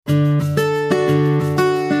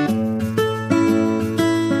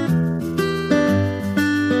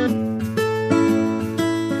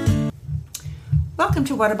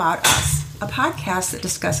What About Us, a podcast that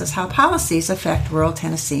discusses how policies affect rural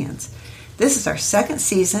Tennesseans. This is our second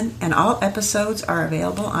season, and all episodes are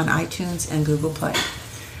available on iTunes and Google Play.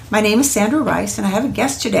 My name is Sandra Rice, and I have a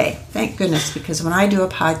guest today. Thank goodness, because when I do a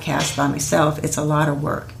podcast by myself, it's a lot of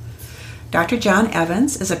work. Dr. John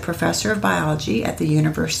Evans is a professor of biology at the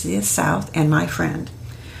University of the South and my friend.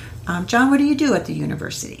 John, what do you do at the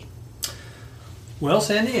university? Well,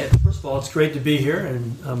 Sandy, first of all, it's great to be here,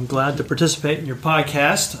 and I'm glad to participate in your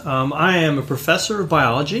podcast. I am a professor of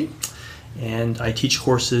biology, and I teach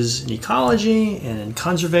courses in ecology and in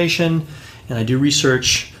conservation, and I do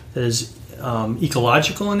research that is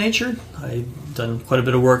ecological in nature. I've done quite a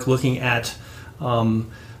bit of work looking at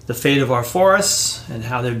the fate of our forests and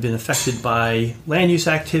how they've been affected by land use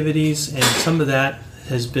activities, and some of that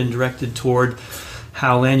has been directed toward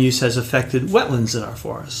how land use has affected wetlands in our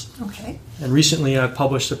forests. Okay. And recently I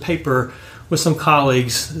published a paper with some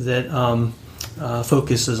colleagues that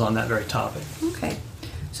focuses on that very topic. Okay.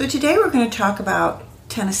 So today we're going to talk about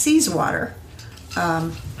Tennessee's water,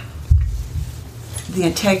 the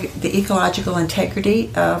ecological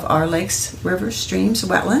integrity of our lakes, rivers, streams,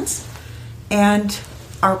 wetlands, and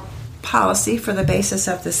our policy for the basis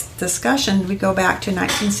of this discussion. We go back to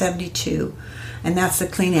 1972, and that's the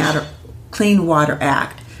Clean Water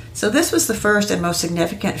Act. So this was the first and most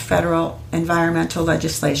significant federal environmental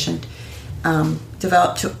legislation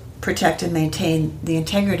developed to protect and maintain the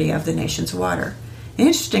integrity of the nation's water. An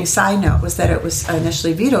interesting side note was that it was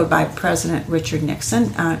initially vetoed by President Richard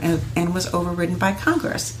Nixon and was overridden by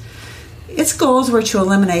Congress. Its goals were to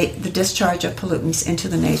eliminate the discharge of pollutants into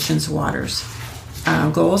the nation's waters.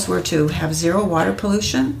 Goals were to have zero water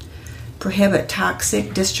pollution, prohibit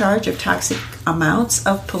toxic discharge of toxic amounts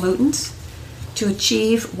of pollutants, to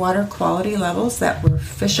achieve water quality levels that were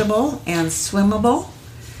fishable and swimmable,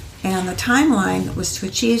 and the timeline was to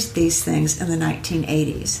achieve these things in the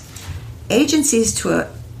 1980s. Agencies to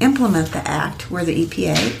implement the act were the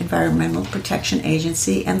EPA, Environmental Protection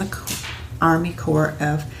Agency, and the Army Corps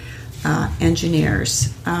of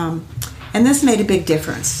Engineers. And this made a big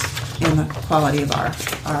difference in the quality of our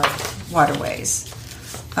waterways.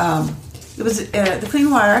 The Clean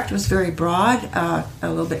Water Act was very broad, a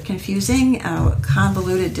little bit confusing,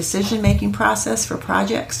 convoluted decision-making process for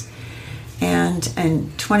projects. And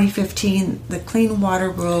in 2015, the Clean Water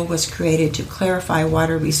Rule was created to clarify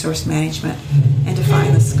water resource management and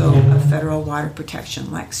define the scope of federal water protection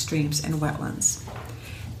like streams and wetlands.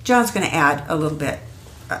 John's going to add a little bit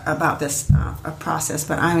about this process,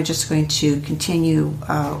 but I'm just going to continue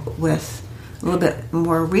with a little bit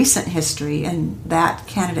more recent history, and that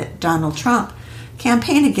candidate Donald Trump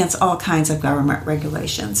campaigned against all kinds of government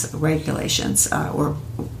regulations were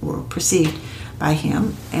perceived by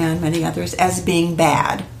him and many others as being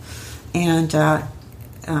bad. And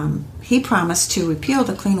he promised to repeal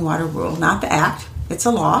the Clean Water Rule, not the act. It's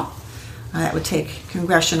a law. That would take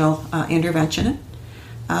congressional intervention.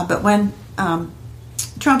 But when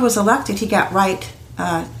Trump was elected, he got right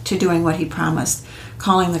to doing what he promised,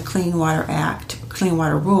 calling the Clean Water Act, Clean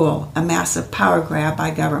Water Rule, a massive power grab by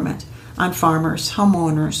government on farmers,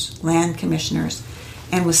 homeowners, land commissioners,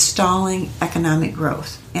 and was stalling economic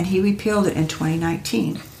growth. And he repealed it in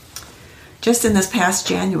 2019. Just in this past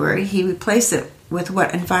January, he replaced it with what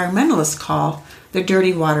environmentalists call the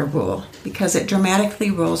Dirty Water Rule, because it dramatically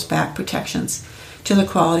rolls back protections to the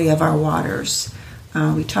quality of our waters.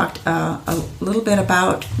 We talked a little bit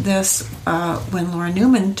about this when Laura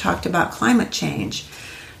Newman talked about climate change.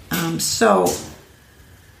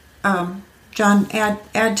 John,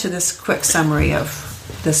 add to this quick summary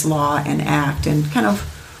of this law and act and kind of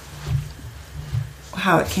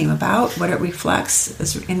how it came about, what it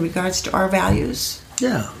reflects in regards to our values.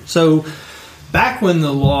 Yeah. So back when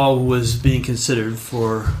the law was being considered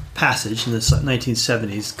for passage in the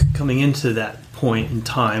 1970s, coming into that point in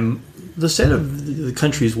time, the state of the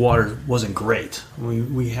country's water wasn't great.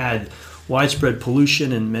 We had widespread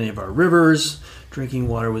pollution in many of our rivers. Drinking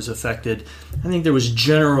water was affected. I think there was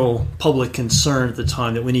general public concern at the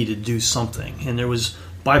time that we needed to do something. And there was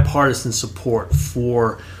bipartisan support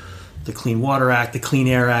for the Clean Water Act, the Clean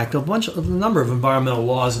Air Act. A number of environmental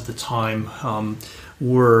laws at the time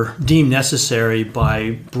were deemed necessary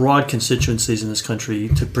by broad constituencies in this country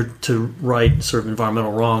to right sort of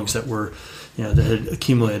environmental wrongs that were that had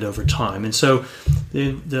accumulated over time. And so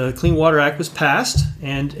the Clean Water Act was passed,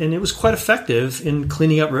 and it was quite effective in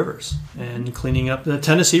cleaning up rivers and cleaning up the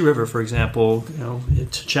Tennessee River, for example.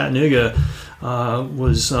 Chattanooga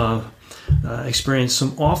was experienced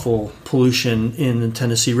some awful pollution in the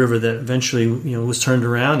Tennessee River that eventually was turned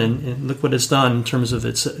around, and look what it's done in terms of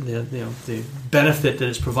its the benefit that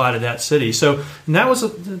it's provided that city. So, and that was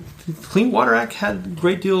the Clean Water Act had a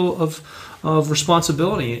great deal of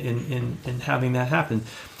responsibility in having that happen.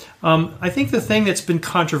 I think the thing that's been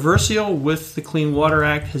controversial with the Clean Water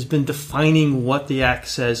Act has been defining what the act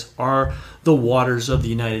says are the waters of the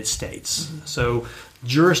United States. Mm-hmm. So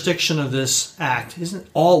jurisdiction of this act isn't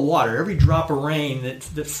all water. Every drop of rain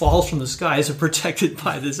that falls from the sky isn't protected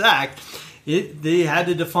by this act. They had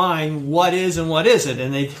to define what is and what isn't,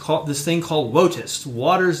 and they call this thing called WOTUS,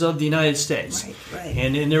 Waters of the United States. Right.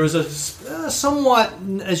 And there was a somewhat,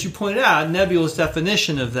 as you pointed out, nebulous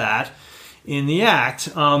definition of that in the act.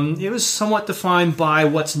 It was somewhat defined by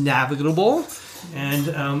what's navigable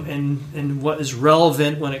and what is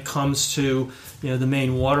relevant when it comes to the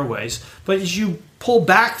main waterways. But as you pull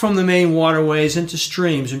back from the main waterways into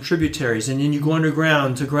streams and tributaries, and then you go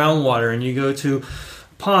underground to groundwater, and you go to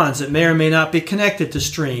ponds that may or may not be connected to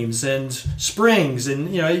streams and springs,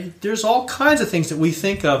 and there's all kinds of things that we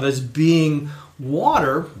think of as being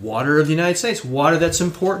water of the United States, water that's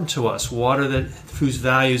important to us, water whose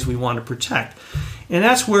values we want to protect. And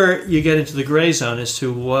that's where you get into the gray zone as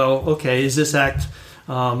to, well, okay, is this act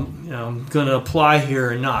going to apply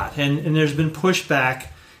here or not? And there's been pushback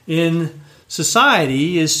in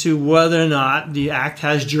society as to whether or not the act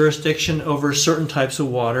has jurisdiction over certain types of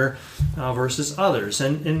water versus others.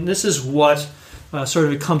 And this is what sort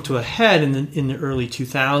of had come to a head in the early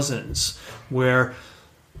 2000s, where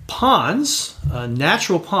ponds,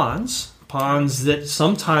 natural ponds that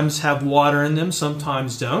sometimes have water in them,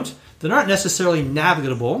 sometimes don't, that aren't necessarily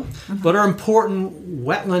navigable, but are important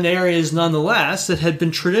wetland areas nonetheless, that had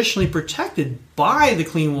been traditionally protected by the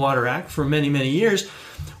Clean Water Act for many, many years,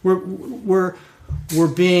 were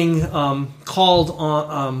being called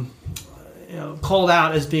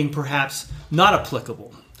out as being perhaps not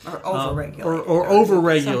applicable. Or overregulated. Or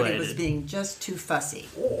overregulated. Somebody was being just too fussy.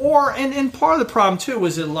 And part of the problem, too,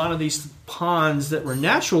 was that a lot of these ponds that were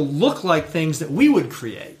natural look like things that we would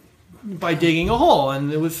create by digging a hole,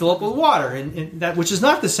 and it would fill up with water. And that, which is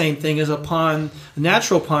not the same thing as a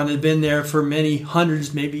natural pond that had been there for many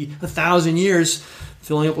hundreds, maybe 1,000 years,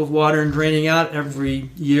 filling up with water and draining out every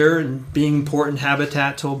year and being important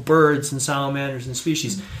habitat to birds and salamanders and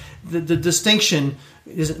species. Mm-hmm. The distinction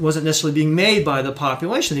wasn't necessarily being made by the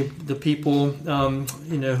population. The people,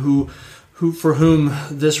 who for whom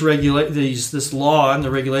this law and the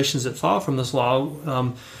regulations that follow from this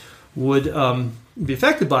law would be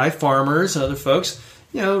affected by, farmers and other folks.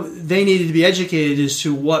 They needed to be educated as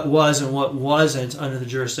to what was and what wasn't under the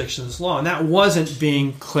jurisdiction of this law, and that wasn't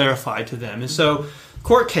being clarified to them. And so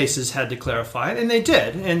court cases had to clarify it, and they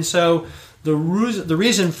did. And so the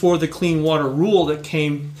reason for the Clean Water Rule that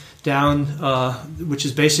came down, which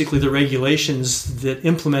is basically the regulations that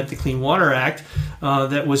implement the Clean Water Act,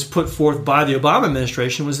 that was put forth by the Obama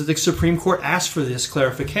administration, was that the Supreme Court asked for this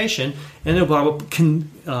clarification, and Obama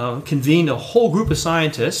convened a whole group of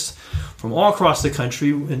scientists from all across the country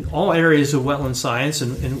in all areas of wetland science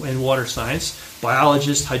and water science,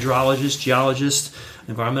 biologists, hydrologists, geologists,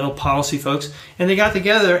 environmental policy folks, and they got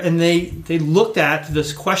together and they looked at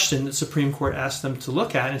this question that the Supreme Court asked them to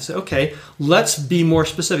look at and said, okay, let's be more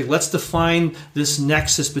specific. Let's define this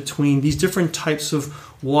nexus between these different types of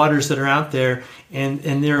waters that are out there and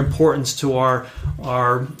their importance to our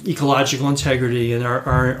ecological integrity and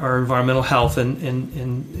our environmental health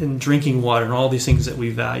and drinking water and all these things that we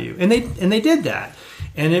value. And they did that.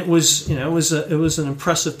 And it was an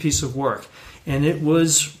impressive piece of work. And it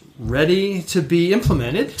was ready to be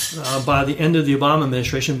implemented by the end of the Obama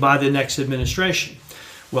administration, by the next administration.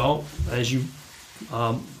 Well, as you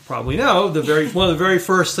probably know, one of the very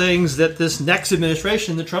first things that this next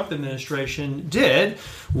administration, the Trump administration, did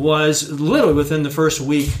was literally within the first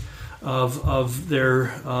week of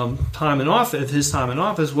their time in office, his time in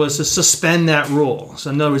office, was to suspend that rule.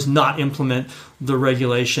 So in other words, not implement the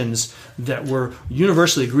regulations that were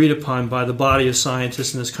universally agreed upon by the body of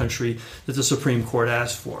scientists in this country that the Supreme Court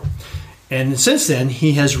asked for. And since then,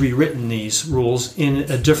 he has rewritten these rules in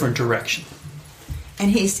a different direction. And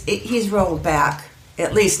he's rolled back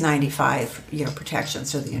at least 95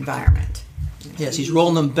 protections of the environment. Yes, he's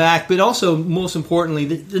rolling them back, but also, most importantly,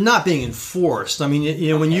 they're not being enforced. I mean,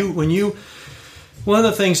 one of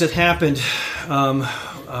the things that happened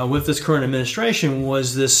with this current administration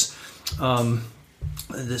was this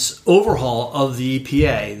overhaul of the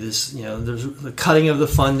EPA. There's the cutting of the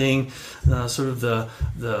funding, sort of the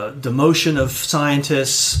demotion of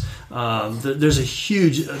scientists. There was a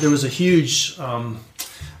huge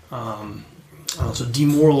also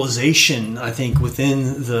demoralization, I think,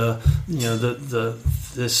 within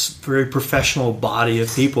this very professional body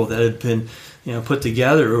of people that had been put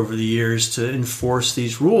together over the years to enforce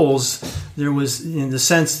these rules. There was, in the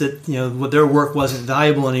sense that their work wasn't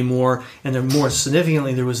valuable anymore, and then more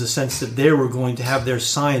significantly, there was a sense that they were going to have their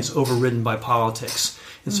science overridden by politics.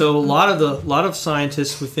 And so a lot of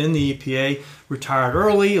scientists within the EPA retired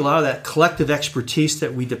early. A lot of that collective expertise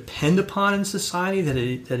that we depend upon in society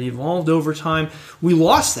that evolved over time, we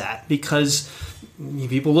lost that because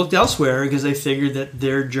people looked elsewhere because they figured that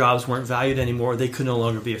their jobs weren't valued anymore. They could no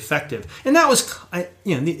longer be effective. And that was,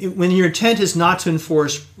 when your intent is not to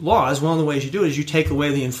enforce laws, one of the ways you do it is you take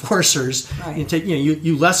away the enforcers. Right.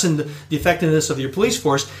 You lessen the effectiveness of your police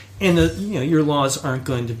force, and your laws aren't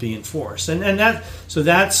going to be enforced. So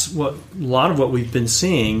that's what a lot of what we've been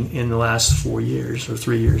seeing in the last 4 years or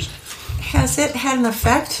 3 years. Has it had an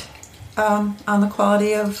effect on the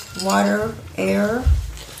quality of water, air?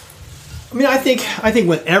 I mean, I think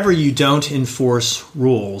whenever you don't enforce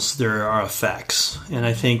rules, there are effects. And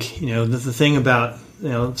I think, the thing about,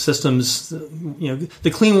 systems,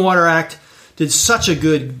 the Clean Water Act did such a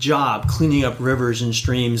good job cleaning up rivers and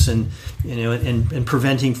streams and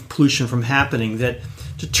preventing pollution from happening that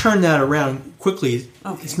to turn that around quickly,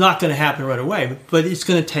 it's not going to happen right away. But it's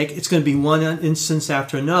going to be one instance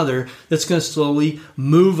after another that's going to slowly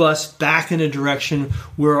move us back in a direction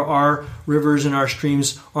where our rivers and our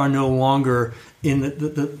streams are no longer in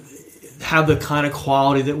have the kind of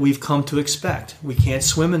quality that we've come to expect. We can't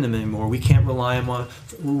swim in them anymore. We can't rely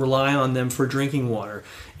on them for drinking water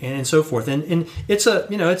and so forth. And it's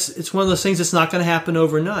it's one of those things that's not going to happen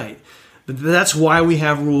overnight. But that's why we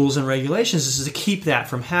have rules and regulations, is to keep that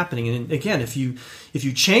from happening. And again, if you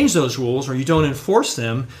change those rules or you don't enforce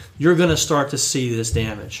them, you're going to start to see this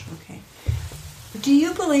damage. Okay. Do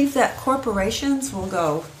you believe that corporations will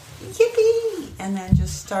go, yippee, and then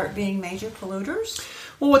just start being major polluters?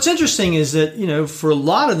 Well, what's interesting is that, for a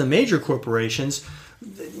lot of the major corporations,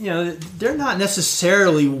 they're not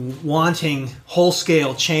necessarily wanting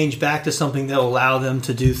whole-scale change back to something that will allow them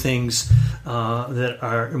to do things that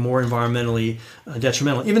are more environmentally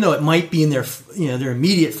detrimental. Even though it might be in their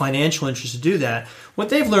immediate financial interest to do that, what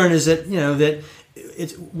they've learned is that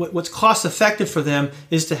what's cost-effective for them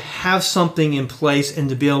is to have something in place and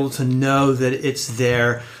to be able to know that it's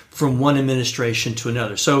there from one administration to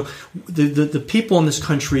another. So the people in this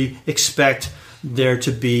country expect there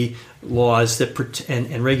to be laws that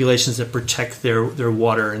and regulations that protect their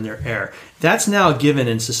water and their air. That's now a given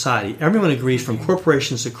in society. Everyone agrees, from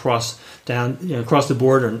corporations across the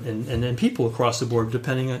board, and people across the board,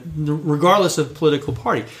 regardless of political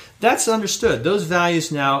party. That's understood. Those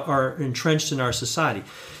values now are entrenched in our society.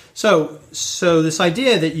 So this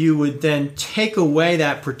idea that you would then take away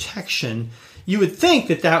that protection, you would think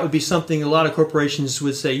that would be something a lot of corporations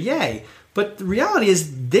would say, yay. But the reality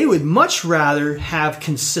is they would much rather have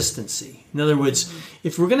consistency. In other words,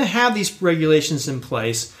 if we're going to have these regulations in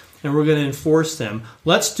place and we're going to enforce them,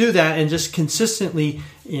 let's do that and just consistently,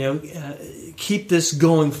 keep this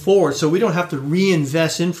going forward, so we don't have to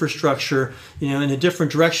reinvest infrastructure, in a different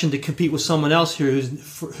direction to compete with someone else here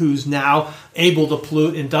who's now able to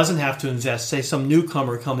pollute and doesn't have to invest. Say some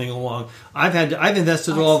newcomer coming along, I've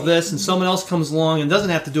invested all of this, and someone else comes along and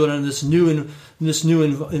doesn't have to do it under this new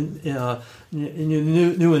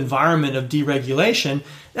environment of deregulation.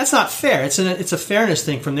 That's not fair. It's a fairness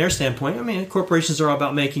thing from their standpoint. I mean, corporations are all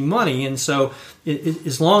about making money, and so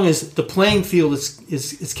as long as the playing field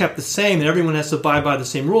is kept the same and everyone has to abide by the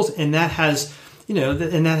same rules, and that has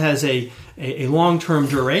a long-term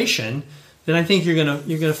duration, then I think you're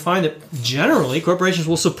gonna find that generally corporations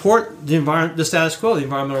will support the status quo, the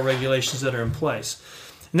environmental regulations that are in place.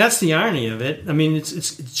 And that's the irony of it. I mean,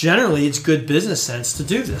 it's generally good business sense to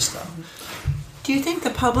do this stuff. Do you think the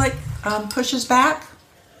public pushes back?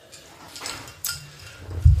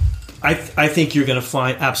 I think you're going to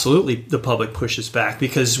find absolutely the public pushes back,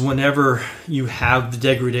 because whenever you have the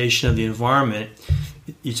degradation of the environment,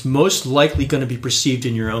 it's most likely going to be perceived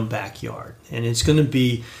in your own backyard, and it's going to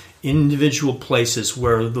be individual places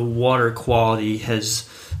where the water quality has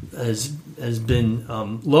been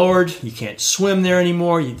lowered. You can't swim there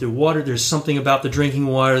anymore. There's something about the drinking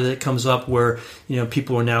water that comes up where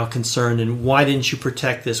people are now concerned. And why didn't you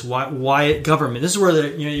protect this? Why government? This is where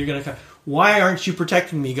you're going to. Why aren't you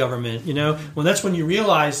protecting me, government? Well, that's when you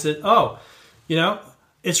realize that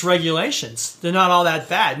it's regulations. They're not all that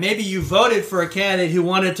bad. Maybe you voted for a candidate who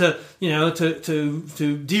wanted to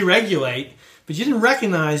deregulate, but you didn't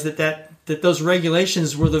recognize that those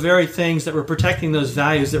regulations were the very things that were protecting those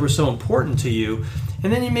values that were so important to you.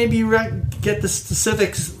 And then you maybe get the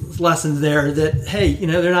specifics lessons there that, hey,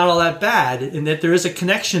 they're not all that bad, and that there is a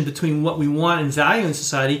connection between what we want and value in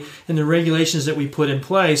society and the regulations that we put in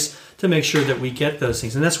place to make sure that we get those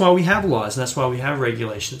things. And that's why we have laws, and that's why we have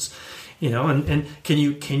regulations. And can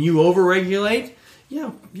you overregulate?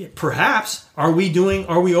 Perhaps. Are we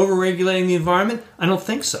overregulating the environment? I don't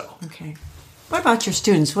think so. Okay. What about your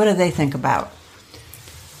students? What do they think about?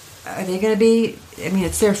 Are they going to be,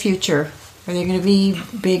 it's their future. Are they going to be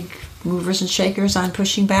big movers and shakers on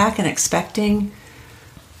pushing back and expecting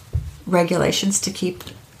regulations to keep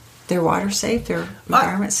their water safe, their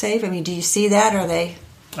environment safe? Do you see that? Or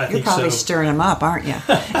you're probably stirring them up, aren't you?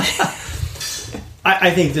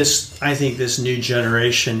 I think this new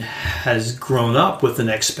generation has grown up with an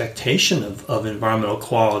expectation of environmental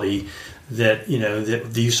quality that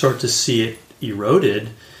you start to see it eroded.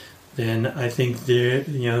 Then I think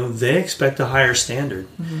they expect a higher standard,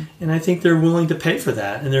 and I think they're willing to pay for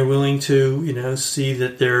that, and they're willing to see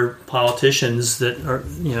that their politicians that are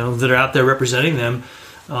out there representing them,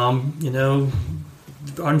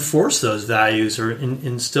 enforce those values or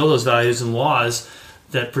instill those values and laws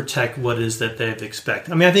that protect what it is that they expect.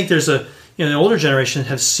 I think there's the older generation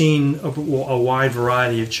have seen a wide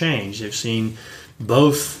variety of change. They've seen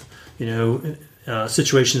both,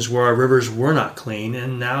 situations where our rivers were not clean,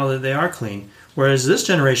 and now that they are clean. Whereas this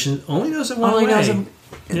generation only knows it one way. Knows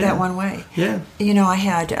that one way. Yeah. I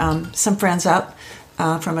had some friends up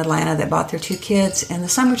from Atlanta that brought their 2 kids in the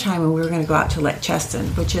summertime, and we were going to go out to Lake Cheston,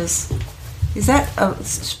 which is that a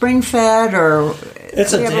spring fed or?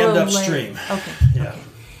 It's a dammed up stream. Okay. Yeah. Okay.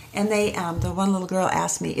 And they, the one little girl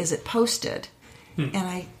asked me, "Is it posted?" And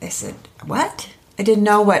I said, "What?" I didn't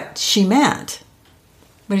know what she meant.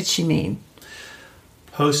 What did she mean?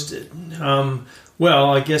 Posted.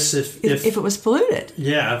 Well, I guess if it was polluted.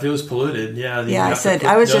 Yeah, if it was polluted, yeah. Yeah, I said,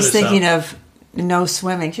 I was just thinking of no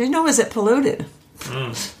swimming. She said, "No, is it polluted?"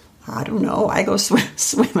 I don't know. I go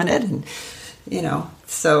swim in it, and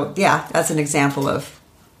So yeah, that's an example of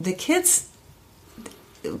the kids.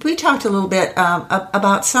 We talked a little bit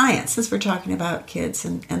about science, since we're talking about kids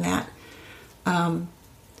and that.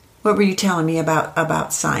 What were you telling me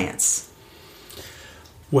about science?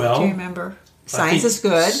 Well, do you remember? Science is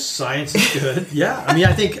good. Science is good. Yeah.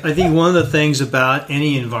 I think one of the things about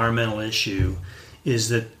any environmental issue is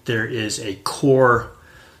that there is a core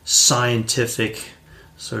scientific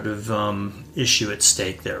sort of issue at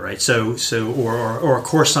stake there, right? So or a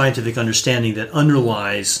core scientific understanding that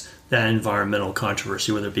underlies that environmental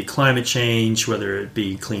controversy, whether it be climate change, whether it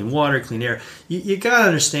be clean water, clean air. You got to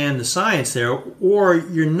understand the science there, or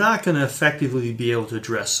you're not going to effectively be able to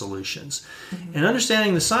address solutions. And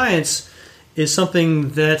understanding the science is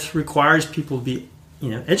something that requires people to be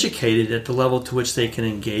educated at the level to which they can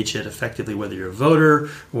engage it effectively, whether you're a voter, or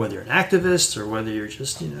whether you're an activist, or whether you're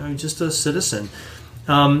just just a citizen.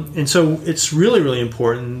 And so it's really, really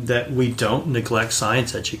important that we don't neglect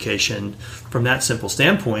science education from that simple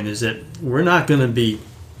standpoint, is that we're not going to be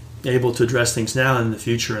able to address things now and in the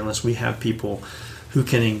future unless we have people who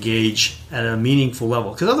can engage at a meaningful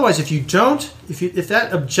level. Because otherwise, if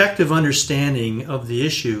that objective understanding of the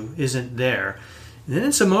issue isn't there, then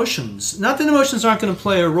it's emotions. Not that emotions aren't going to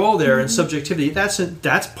play a role there in subjectivity.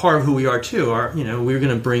 That's part of who we are too. We're going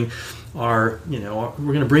to bring we're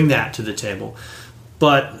going to bring that to the table.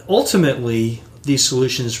 But ultimately, these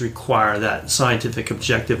solutions require that scientific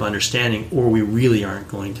objective understanding, or we really aren't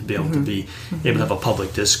going to be able to be able to have a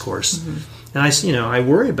public discourse. And I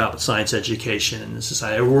worry about science education in the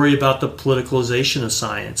society. I worry about the politicalization of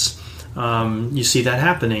science. You see that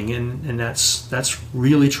happening, and that's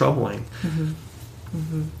really troubling.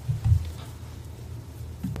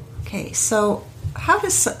 Okay, so how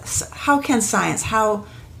should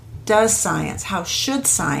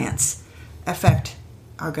science affect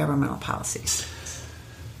our governmental policies?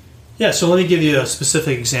 Yeah, so let me give you a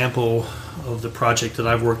specific example of the project that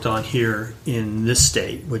I've worked on here in this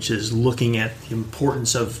state, which is looking at the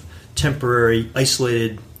importance of temporary,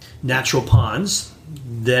 isolated natural ponds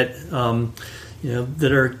that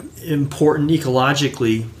that are important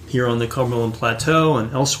ecologically here on the Cumberland Plateau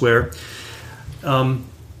and elsewhere.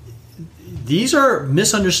 These are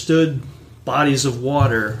misunderstood bodies of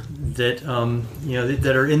water that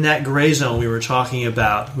that are in that gray zone we were talking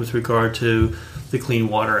about with regard to the Clean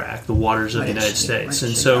Water Act, the waters of the United States.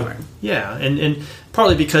 And so, and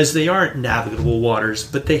partly because they aren't navigable waters,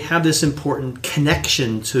 but they have this important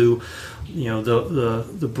connection to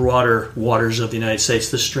the broader waters of the United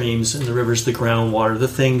States, the streams and the rivers, the groundwater, the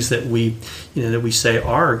things that we say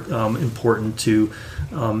are important to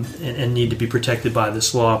and need to be protected by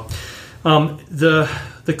this law.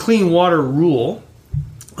 The Clean Water Rule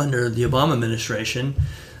under the Obama administration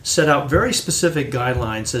set out very specific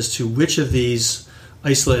guidelines as to which of these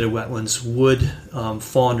isolated wetlands would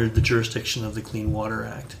fall under the jurisdiction of the Clean Water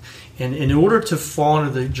Act. And in order to fall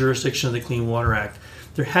under the jurisdiction of the Clean Water Act,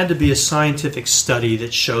 there had to be a scientific study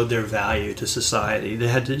that showed their value to society. They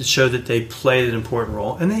had to show that they played an important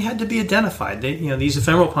role, and they had to be identified. These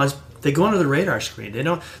ephemeral ponds, they go under the radar screen. They're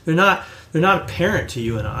not apparent to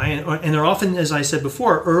you and I, and they're often, as I said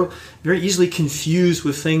before, very easily confused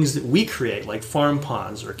with things that we create, like farm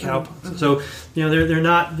ponds or cow ponds. So, they're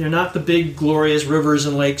not the big glorious rivers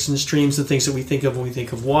and lakes and streams and things that we think of when we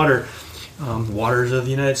think of water. Waters of the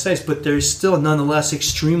United States, but they're still nonetheless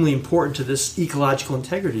extremely important to this ecological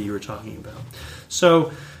integrity you were talking about.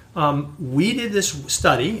 So we did this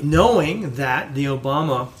study knowing that the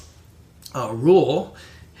Obama rule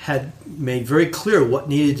had made very clear what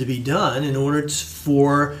needed to be done in order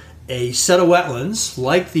for a set of wetlands,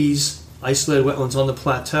 like these isolated wetlands on the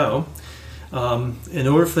plateau, in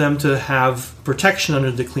order for them to have protection under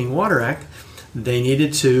the Clean Water Act, they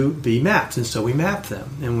needed to be mapped, and so we mapped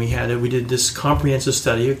them. And we did this comprehensive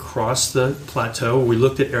study across the plateau. We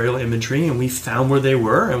looked at aerial imagery, and we found where they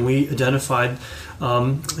were, and we identified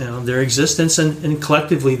their existence. And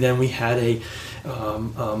collectively, then we had an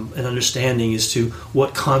understanding as to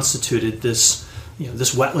what constituted this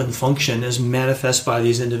wetland function as manifest by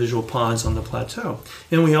these individual ponds on the plateau.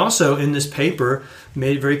 And we also, in this paper,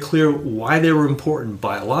 made it very clear why they were important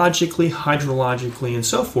biologically, hydrologically, and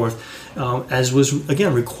so forth, as was,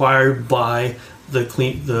 again, required by the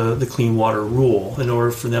Clean Water Rule in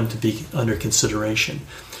order for them to be under consideration.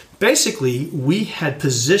 Basically, we had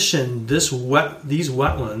positioned these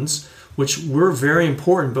wetlands, which were very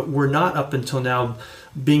important, but were not up until now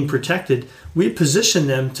being protected. We positioned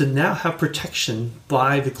them to now have protection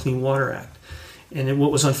by the Clean Water Act. And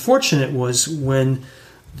what was unfortunate was when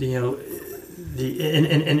again,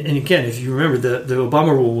 if you remember, the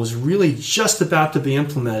Obama rule was really just about to be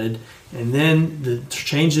implemented, and then the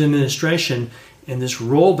change in administration and this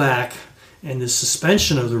rollback and this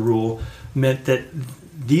suspension of the rule meant that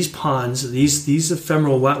these ponds, these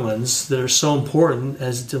ephemeral wetlands that are so important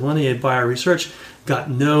as delineated by our research, got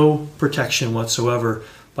no protection whatsoever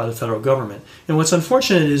by the federal government. And what's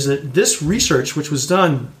unfortunate is that this research, which was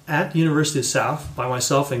done at the University of the South by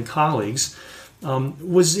myself and colleagues,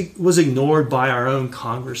 was ignored by our own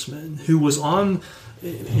congressman, who was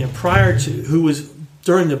who was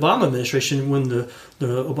during the Obama administration when the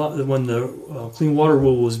Clean Water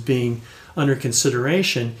Rule was being under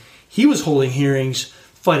consideration. He was holding hearings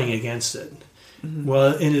fighting against it. Mm-hmm.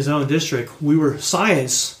 Well, in his own district,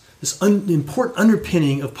 science, this important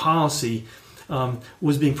underpinning of policy,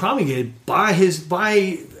 was being promulgated by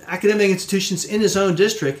academic institutions in his own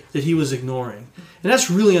district that he was ignoring. And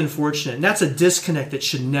that's really unfortunate. And that's a disconnect that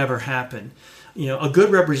should never happen. A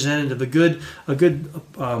good representative,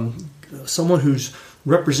 someone who's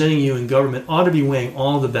representing you in government ought to be weighing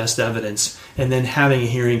all the best evidence and then having a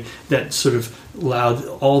hearing that sort of allowed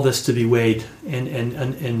all this to be weighed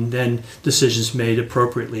and then decisions made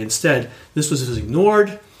appropriately. Instead, this was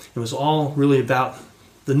ignored. It was all really about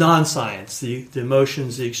the non-science, the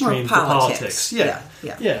emotions, the extremes, the politics. Yeah.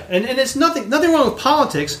 And it's nothing wrong with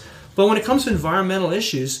politics, but when it comes to environmental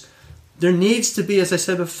issues, there needs to be, as I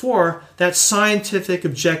said before, that scientific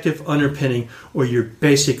objective underpinning, or you're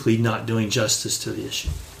basically not doing justice to the issue.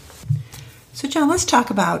 So, John, let's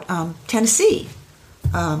talk about Tennessee.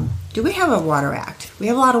 Do we have a water act? We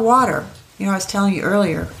have a lot of water. I was telling you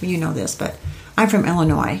earlier, you know this, but I'm from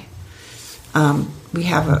Illinois. We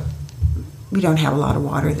don't have a lot of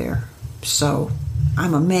water there. So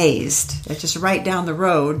I'm amazed that just right down the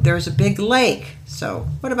road, there's a big lake. So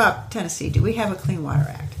what about Tennessee? Do we have a Clean Water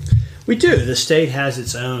Act? We do. The state has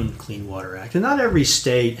its own Clean Water Act. And not every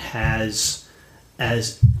state has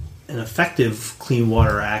as an effective Clean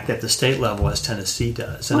Water Act at the state level as Tennessee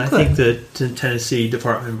does. And I think that the Tennessee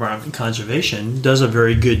Department of Environment and Conservation does a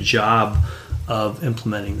very good job of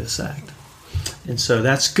implementing this act. And so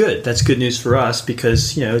that's good. That's good news for us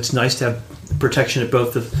because, it's nice to have protection at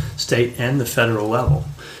both the state and the federal level.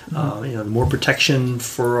 Mm-hmm. The more protection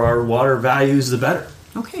for our water values, the better.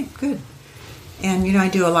 Okay, good. And, I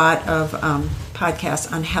do a lot of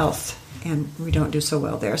podcasts on health, and we don't do so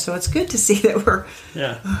well there. So it's good to see that we're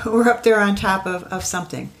up there on top of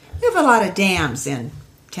something. We have a lot of dams in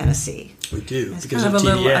Tennessee. We do, it's because kind of a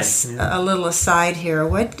TDA. A little aside here.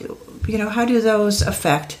 How do those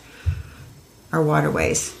affect our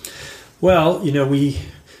waterways? Well,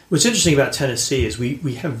 what's interesting about Tennessee is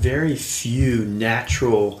we have very few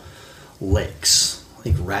natural lakes.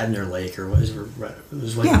 Like Radnor Lake, or what is it? It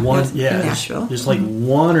was like one. Yeah, Nashville. There's like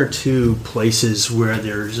one or two places where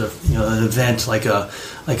there's an event like a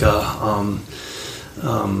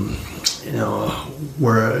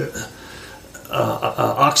where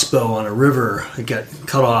a oxbow on a river got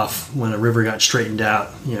cut off when a river got straightened out,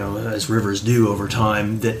 as rivers do over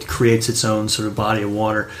time, that creates its own sort of body of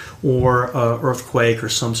water, or earthquake or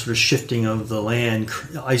some sort of shifting of the land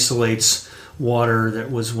isolates water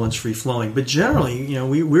that was once free flowing. But generally,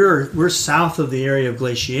 we're south of the area of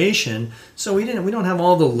glaciation, so we don't have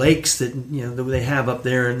all the lakes that that they have up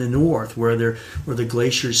there in the north, where the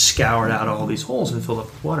glaciers scoured out all these holes and filled up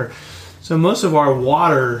with water. So most of our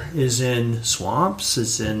water is in swamps,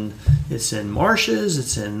 it's in marshes,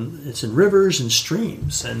 it's in rivers and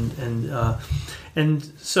streams,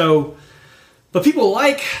 and so, but people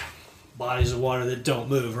like bodies of water that don't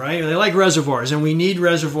move, right? They like reservoirs, and we need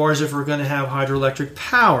reservoirs if we're going to have hydroelectric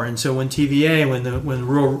power. And so when TVA, when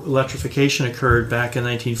rural electrification occurred back in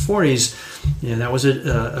the 1940s, that was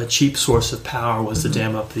a cheap source of power, was to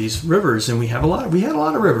dam up these rivers. And we had a lot of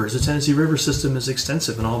rivers. The Tennessee River system is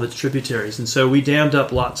extensive and all of its tributaries, and so we dammed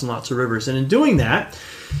up lots and lots of rivers. And in doing that,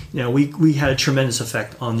 we had a tremendous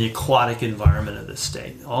effect on the aquatic environment of the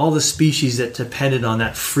state. All the species that depended on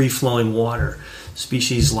that free-flowing water,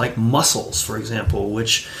 species like mussels, for example,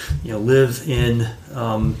 which live in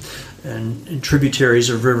tributaries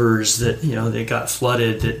of rivers that they got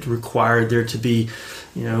flooded, that required there to be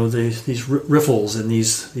these riffles and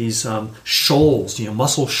these shoals.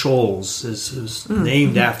 Mussel shoals is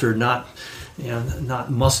named after not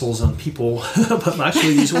mussels on people, but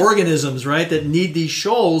actually these organisms, right, that need these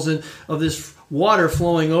shoals and of this water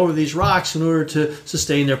flowing over these rocks in order to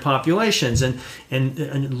sustain their populations.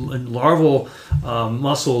 And larval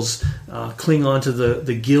mussels cling onto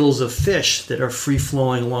the gills of fish that are free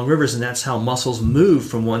flowing along rivers, and that's how mussels move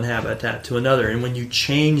from one habitat to another. And when you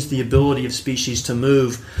change the ability of species to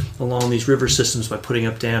move along these river systems by putting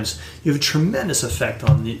up dams, you have a tremendous effect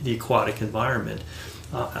on the aquatic environment.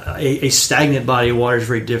 A stagnant body of water is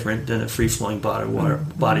very different than a free-flowing body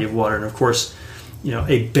of water. And of course,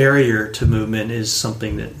 a barrier to movement is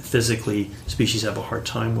something that physically species have a hard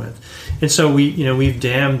time with. And so we've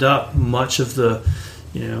dammed up much of the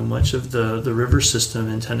river system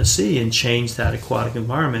in Tennessee and changed that aquatic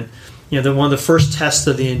environment. One of the first tests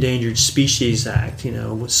of the Endangered Species Act,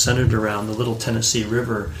 was centered around the Little Tennessee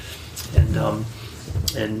River,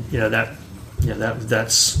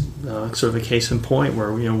 that's sort of a case in point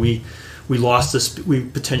where we're going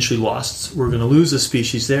to lose a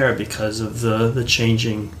species there because of the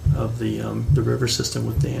changing of the river system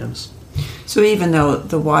with dams. So even though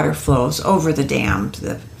the water flows over the dam,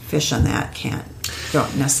 the fish on that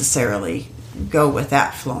don't necessarily go with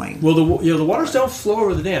that flowing. Well, the waters don't flow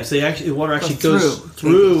over the dams. The water actually goes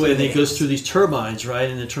through and it goes through these turbines, right?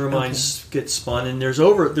 And the turbines get spun, and there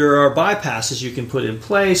are bypasses you can put in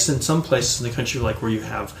place. In some places in the country, like where you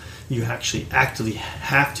actually actively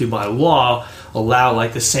have to, by law, allow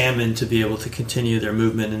like the salmon to be able to continue their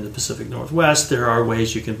movement in the Pacific Northwest. There are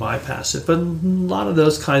ways you can bypass it, but a lot of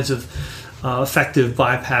those kinds of effective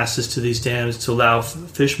bypasses to these dams to allow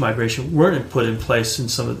fish migration weren't put in place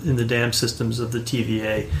in the dam systems of the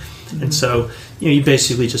TVA, and so you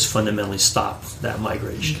basically just fundamentally stop that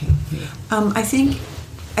migration. Okay. I think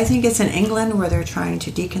it's in England where they're trying to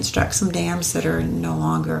deconstruct some dams that are no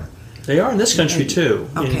longer. They are in this country too.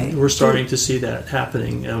 Okay. And we're starting to see that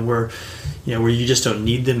happening, where you just don't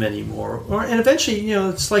need them anymore. And eventually,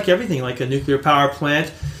 it's like everything, like a nuclear power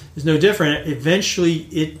plant is no different. Eventually,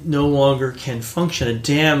 it no longer can function. A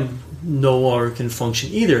dam no longer can function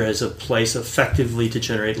either as a place effectively to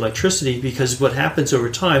generate electricity, because what happens over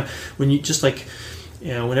time,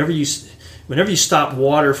 whenever you stop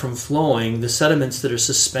water from flowing, the sediments that are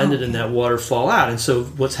suspended in that water fall out. And so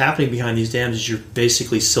what's happening behind these dams is you're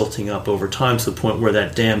basically silting up over time to the point where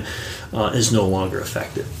that dam is no longer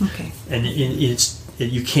effective. Okay. And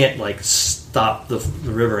you can't stop the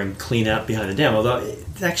river and clean out behind the dam, although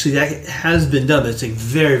actually that has been done, but it's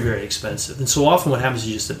very, very expensive. And so often what happens is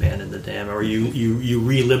you just abandon the dam, or you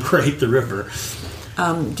re-liberate the river.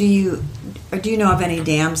 Do you know of any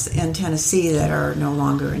dams in Tennessee that are no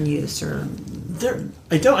longer in use? Or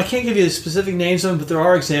I can't give you the specific names of them, but there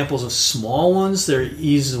are examples of small ones that are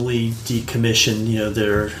easily decommissioned.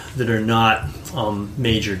 That are not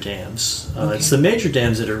major dams. Okay. It's the major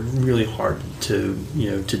dams that are really hard to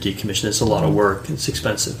decommission. It's a lot of work. It's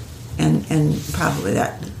expensive. And probably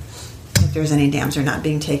that if there's any dams are not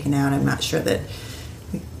being taken out, I'm not sure that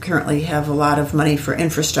we currently have a lot of money for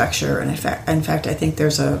infrastructure. And in fact, I think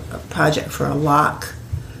there's a project for a lock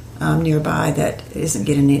nearby that isn't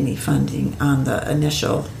getting any funding on the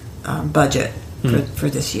initial budget for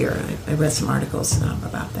this year. I read some articles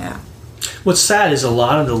about that. What's sad is a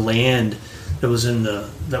lot of the land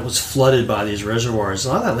that was flooded by these reservoirs. A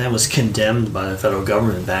lot of that land was condemned by the federal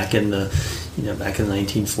government back in the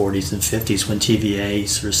 1940s and 50s when TVA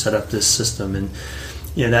sort of set up this system, and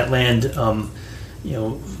that land.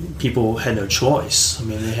 People had no choice. I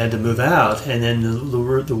mean, they had to move out, and then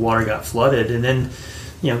the water got flooded, and then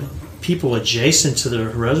people adjacent to the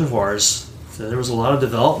reservoirs. So there was a lot of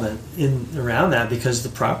development around that because the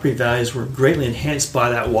property values were greatly enhanced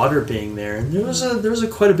by that water being there, and there was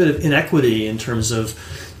quite a bit of inequity in terms of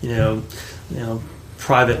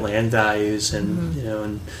private land values and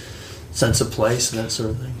and sense of place and that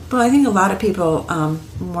sort of thing. Well, I think a lot of people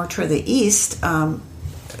more toward the east.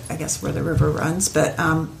 I guess where the river runs, but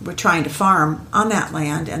were trying to farm on that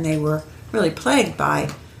land, and they were really plagued by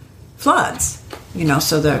floods.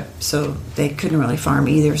 So they couldn't really farm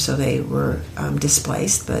either, so they were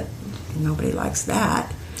displaced. But nobody likes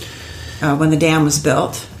that. When the dam was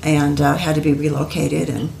built and had to be relocated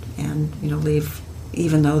and leave,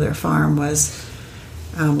 even though their farm was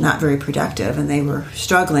not very productive and they were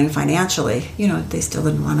struggling financially, they still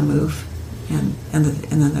didn't want to move, and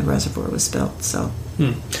then the reservoir was built. So.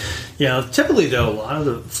 Yeah, typically though, a lot of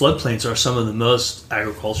the floodplains are some of the most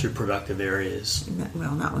agriculturally productive areas.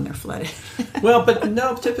 Well, not when they're flooded. Well, but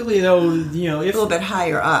no, typically though, if a little bit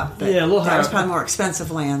higher up. But a little higher. That was probably more expensive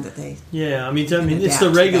land that they. Yeah, I mean, it's the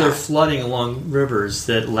regular flooding along rivers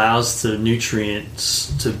that allows the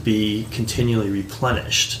nutrients to be continually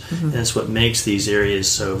replenished, and that's what makes these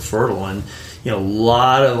areas so fertile. And a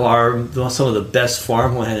lot of some of the best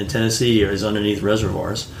farmland in Tennessee is underneath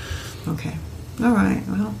reservoirs. Okay. All right.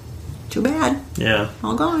 Well, too bad. Yeah.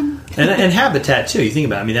 All gone. and habitat too. You think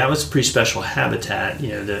about it. I mean, that was pretty special habitat.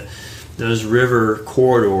 Those river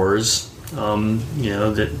corridors.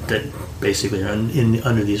 That basically are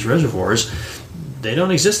under these reservoirs. They don't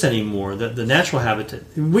exist anymore. The natural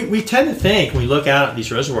habitat. We tend to think when we look out at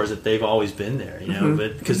these reservoirs that they've always been there.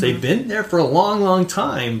 But because they've been there for a long, long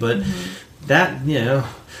time. But that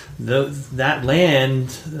that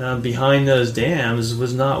land behind those dams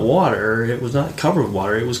was not water. It was not covered with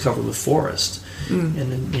water. It was covered with forest. And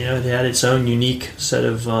then, it had its own unique set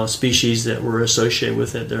of species that were associated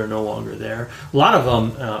with it that are no longer there. A lot of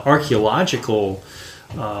archaeological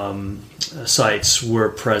sites were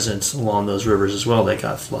present along those rivers as well that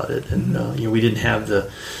got flooded, and we didn't have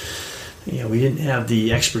the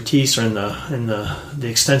expertise or the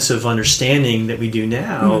extensive understanding that we do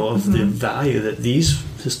now of the value that these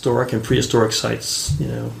historic and prehistoric sites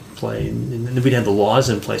play, and we didn't have the laws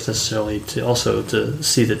in place necessarily to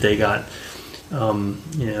see that they got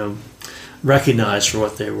recognized for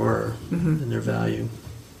what they were and their value.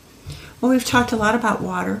 Well, we've talked a lot about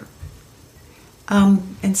water,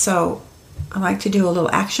 and so I like to do a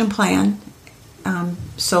little action plan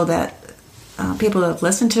so that people that have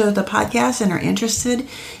listened to the podcast and are interested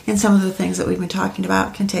in some of the things that we've been talking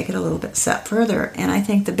about can take it a little bit step further. And I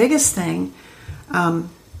think the biggest thing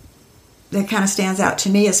that kind of stands out to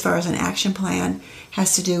me as far as an action plan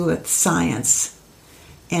has to do with science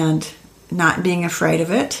and not being afraid of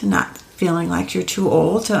it, not feeling like you're too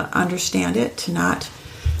old to understand it, to not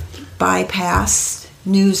bypass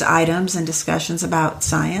news items and discussions about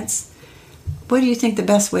science. What do you think the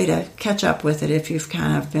best way to catch up with it if you've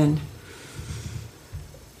kind of been...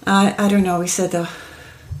 I don't know. We said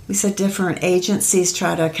different agencies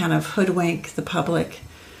try to kind of hoodwink the public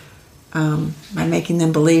by making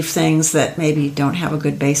them believe things that maybe don't have a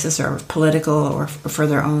good basis or political or for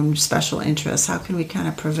their own special interests. How can we kind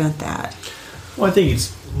of prevent that? Well, I think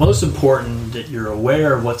it's most important that you're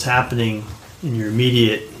aware of what's happening in your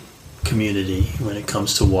immediate community when it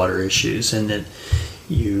comes to water issues, and that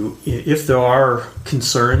if there are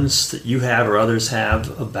concerns that you have or others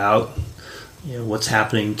have about what's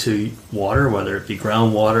happening to water, whether it be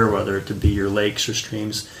groundwater, whether it be your lakes or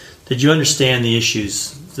streams, that you understand the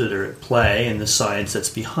issues that are at play and the science that's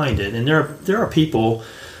behind it. And there are people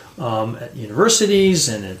at universities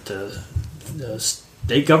and at the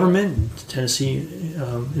state government, Tennessee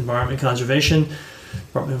Department of Conservation,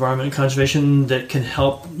 that can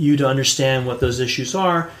help you to understand what those issues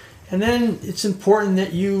are. And then it's important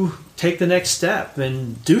that you take the next step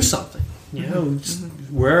and do something.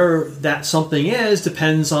 Where that something is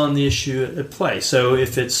depends on the issue at play. So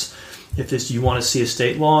if it's you want to see a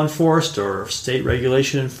state law enforced or state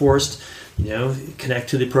regulation enforced,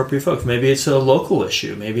 connect to the appropriate folks. Maybe it's a local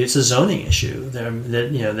issue. Maybe it's a zoning issue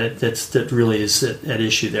that really is at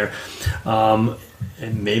issue there.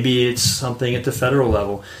 And maybe it's something at the federal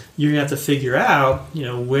level. You're gonna have to figure out,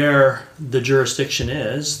 where the jurisdiction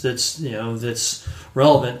is that's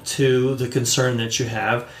relevant to the concern that you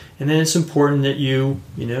have, and then it's important that you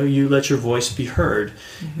let your voice be heard,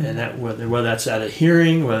 and that whether that's at a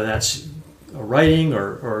hearing, whether that's writing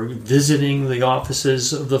or visiting the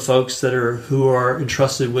offices of the folks who are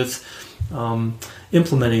entrusted with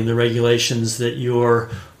implementing the regulations that you're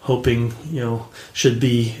hoping should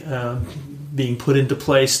be being put into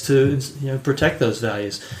place to protect those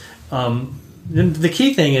values. The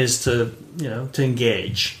key thing is to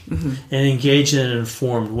engage and engage in an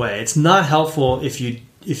informed way. It's not helpful if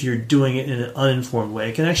you're doing it in an uninformed way.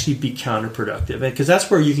 It can actually be counterproductive, because that's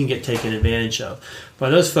where you can get taken advantage of by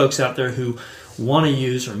those folks out there who want to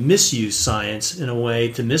use or misuse science in a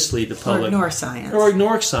way to mislead the public, or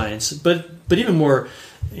ignore science. But even more,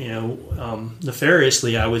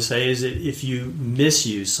 nefariously, I would say, is if you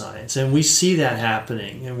misuse science, and we see that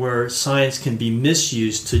happening, and where science can be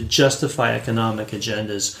misused to justify economic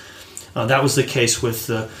agendas. That was the case with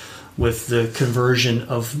the conversion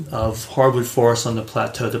of hardwood forests on the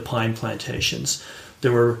plateau to pine plantations.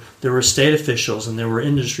 There were state officials and there were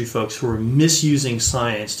industry folks who were misusing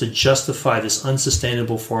science to justify this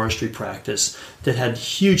unsustainable forestry practice that had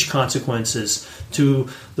huge consequences to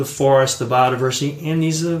the forest, the biodiversity, and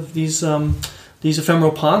these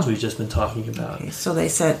ephemeral ponds we've just been talking about. Okay, so they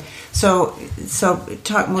said, so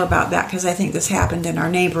talk more about that, because I think this happened in our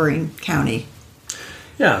neighboring county.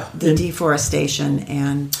 Yeah, the deforestation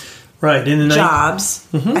and in the jobs.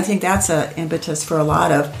 I think that's an impetus for a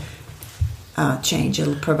lot of change.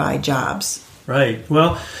 It'll provide jobs. Right.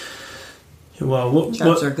 Well,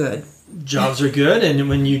 jobs are good. Jobs are good, and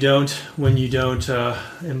when you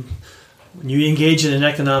engage in an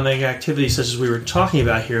economic activity such as we were talking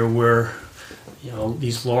about here, where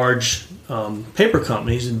these large paper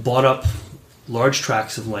companies bought up large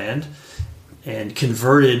tracts of land and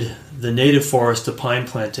converted the native forest to pine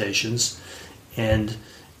plantations, and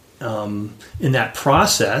in that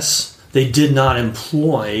process, they did not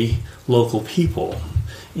employ local people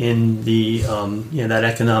in the that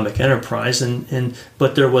economic enterprise,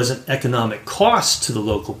 but there was an economic cost to the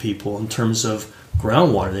local people in terms of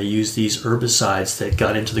groundwater. They used these herbicides that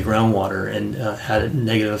got into the groundwater and had a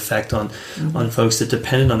negative effect on folks that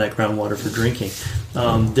depended on that groundwater for drinking.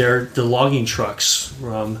 The logging trucks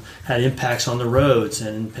had impacts on the roads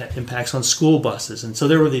and impacts on school buses. And so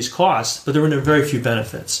there were these costs, but there were very few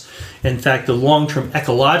benefits. In fact, the long-term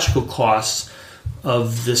ecological costs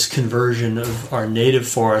of this conversion of our native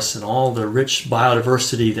forests and all the rich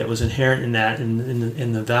biodiversity that was inherent in that, and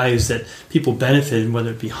in the values that people benefited,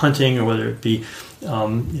 whether it be hunting or whether it be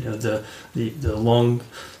the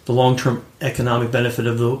long-term economic benefit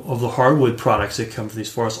of the hardwood products that come from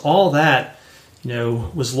these forests, all that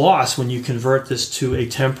was lost when you convert this to a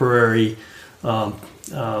temporary,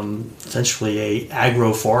 essentially a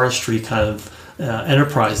agroforestry kind of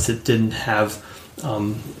enterprise that didn't have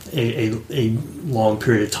a long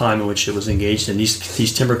period of time in which it was engaged in.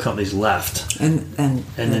 These timber companies left, and then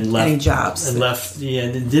left any jobs, and left,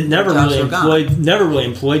 and never really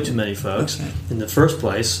employed too many folks in the first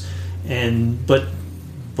place, but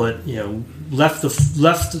left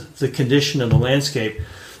the condition of the landscape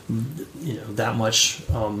that much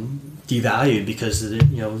devalued, because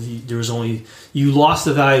there was only, you lost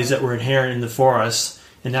the values that were inherent in the forest,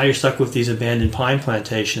 and now you're stuck with these abandoned pine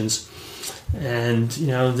plantations. And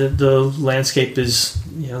the landscape is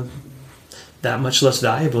that much less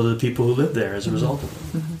valuable to the people who live there as a result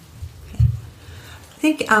of it.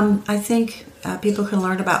 Okay. I think people can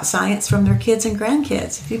learn about science from their kids and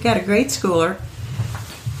grandkids. If you've got a grade schooler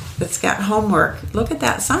that's got homework, look at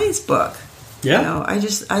that science book. Yeah. I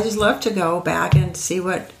just love to go back and see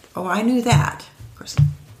I knew that. Of course,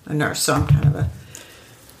 I'm a nurse, so I'm kind of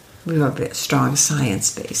we have a bit strong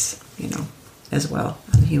science base, as well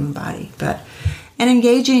on the human body. And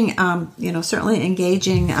engaging, certainly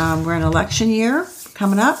engaging, we're in election year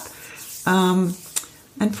coming up.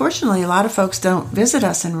 Unfortunately, a lot of folks don't visit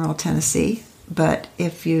us in rural Tennessee, but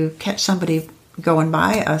if you catch somebody going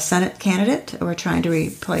by, a Senate candidate, we're trying to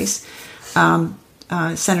replace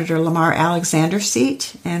Senator Lamar Alexander's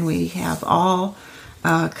seat, and we have all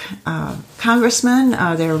congressmen.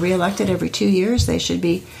 They're reelected every 2 years. They should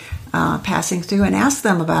be passing through and ask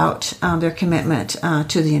them about their commitment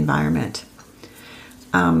to the environment.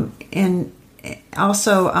 And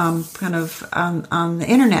also kind of on the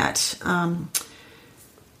internet,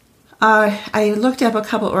 I looked up a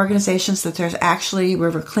couple of organizations that there's actually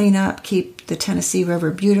River Cleanup, Keep the Tennessee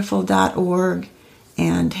River Beautiful.org,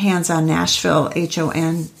 and Hands on Nashville,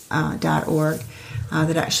 HON.org,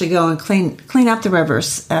 that actually go and clean up the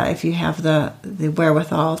rivers if you have the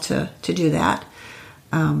wherewithal to do that.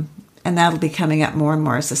 And that'll be coming up more and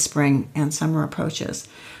more as the spring and summer approaches.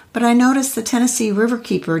 But I noticed the Tennessee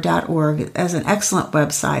Riverkeeper.org as an excellent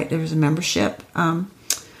website. There's a membership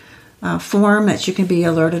form that you can be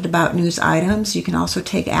alerted about news items. You can also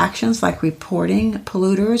take actions like reporting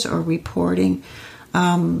polluters or reporting,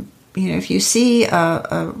 if you see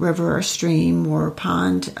a river or stream or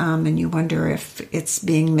pond and you wonder if it's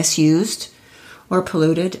being misused or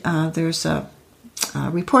polluted, there's a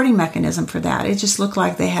reporting mechanism for that. It just looked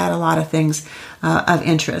like they had a lot of things of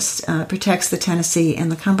interest. Protects the Tennessee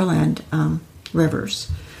and the Cumberland rivers.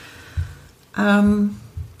 Can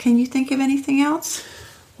you think of anything else?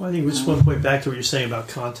 Well, I think we just want to point back to what you're saying about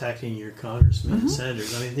contacting your congressmen and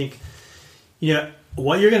senators. I think,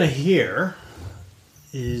 what you're going to hear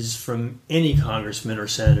is from any congressman or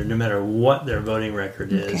senator, no matter what their voting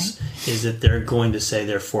record is that they're going to say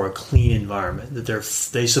they're for a clean environment, that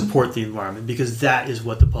they support the environment, because that is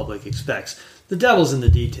what the public expects. The devil's in the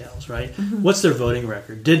details, right? What's their voting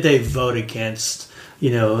record? Did they vote against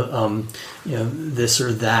this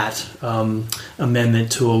or that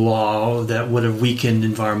amendment to a law that would have weakened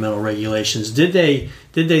environmental regulations? Did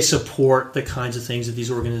they support the kinds of things that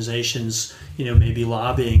these organizations may be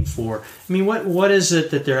lobbying for? I mean, what is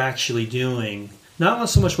it that they're actually doing? Not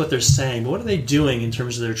so much what they're saying, but what are they doing in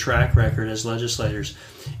terms of their track record as legislators?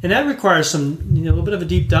 And that requires some, a little bit of a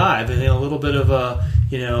deep dive, and a little bit of a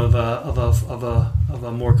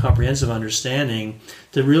more comprehensive understanding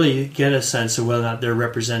to really get a sense of whether or not they're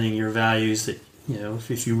representing your values. That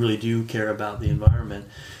if you really do care about the environment.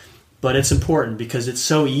 But it's important because it's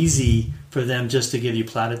so easy for them just to give you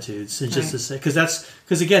platitudes and just to say, because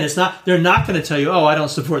again, they're not going to tell you, oh, I don't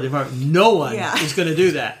support the environment. No one is going to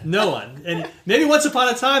do that. No one. And maybe once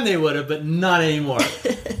upon a time they would have, but not anymore.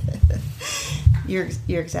 You're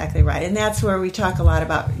exactly right, and that's where we talk a lot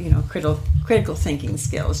about critical thinking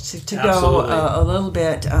skills to go a little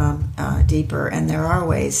bit deeper, and there are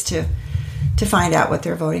ways to find out what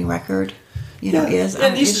their voting record is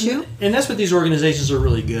an issue. And that's what these organizations are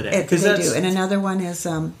really good at. They do. And another one is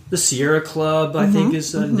the Sierra Club, I think,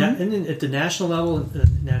 is and at the national level,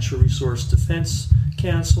 Natural Resource Defense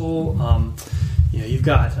Council. You've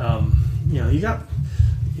got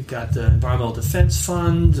the Environmental Defense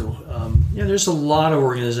Fund. There's a lot of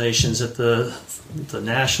organizations at the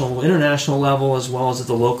national, international level, as well as at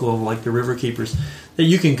the local level, like the River Keepers, that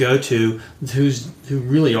you can go to who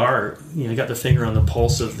really are got their finger on the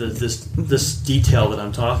pulse of this detail that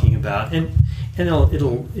I'm talking about, and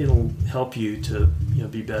it'll help you to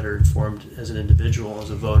be better informed as an individual, as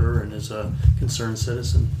a voter, and as a concerned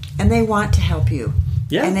citizen. And they want to help you.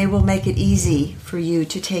 Yeah. And they will make it easy for you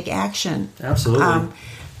to take action. Absolutely.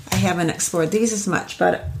 I haven't explored these as much,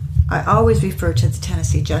 but I always refer to the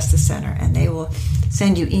Tennessee Justice Center, and they will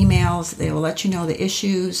send you emails. They will let you know the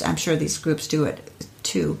issues. I'm sure these groups do it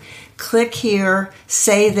too. Click here,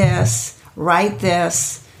 say this, write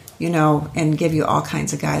this, and give you all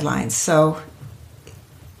kinds of guidelines. So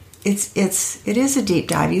it is a deep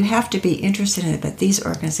dive. You have to be interested in it, but these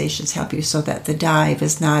organizations help you so that the dive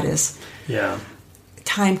is not as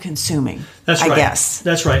time consuming. That's right. I guess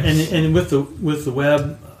that's right. And with the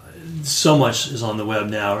web, so much is on the web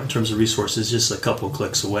now in terms of resources, just a couple of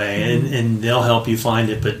clicks away, and they'll help you find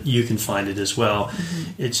it, but you can find it as well.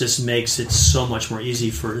 It just makes it so much more easy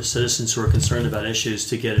for citizens who are concerned about issues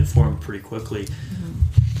to get informed pretty quickly.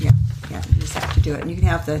 Yeah, you just have to do it. And you can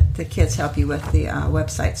have the kids help you with the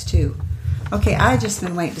websites too. Okay, I've just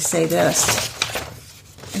been waiting to say this.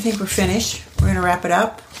 I think we're finished. We're going to wrap it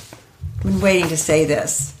up. I've been waiting to say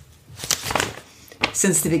this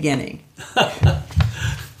since the beginning.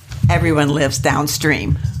 Everyone lives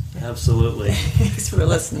downstream. Absolutely. Thanks for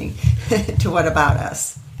listening to What About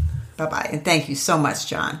Us. Bye-bye. And thank you so much,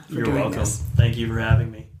 John, for doing this. You're welcome. Thank you for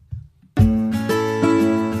having me.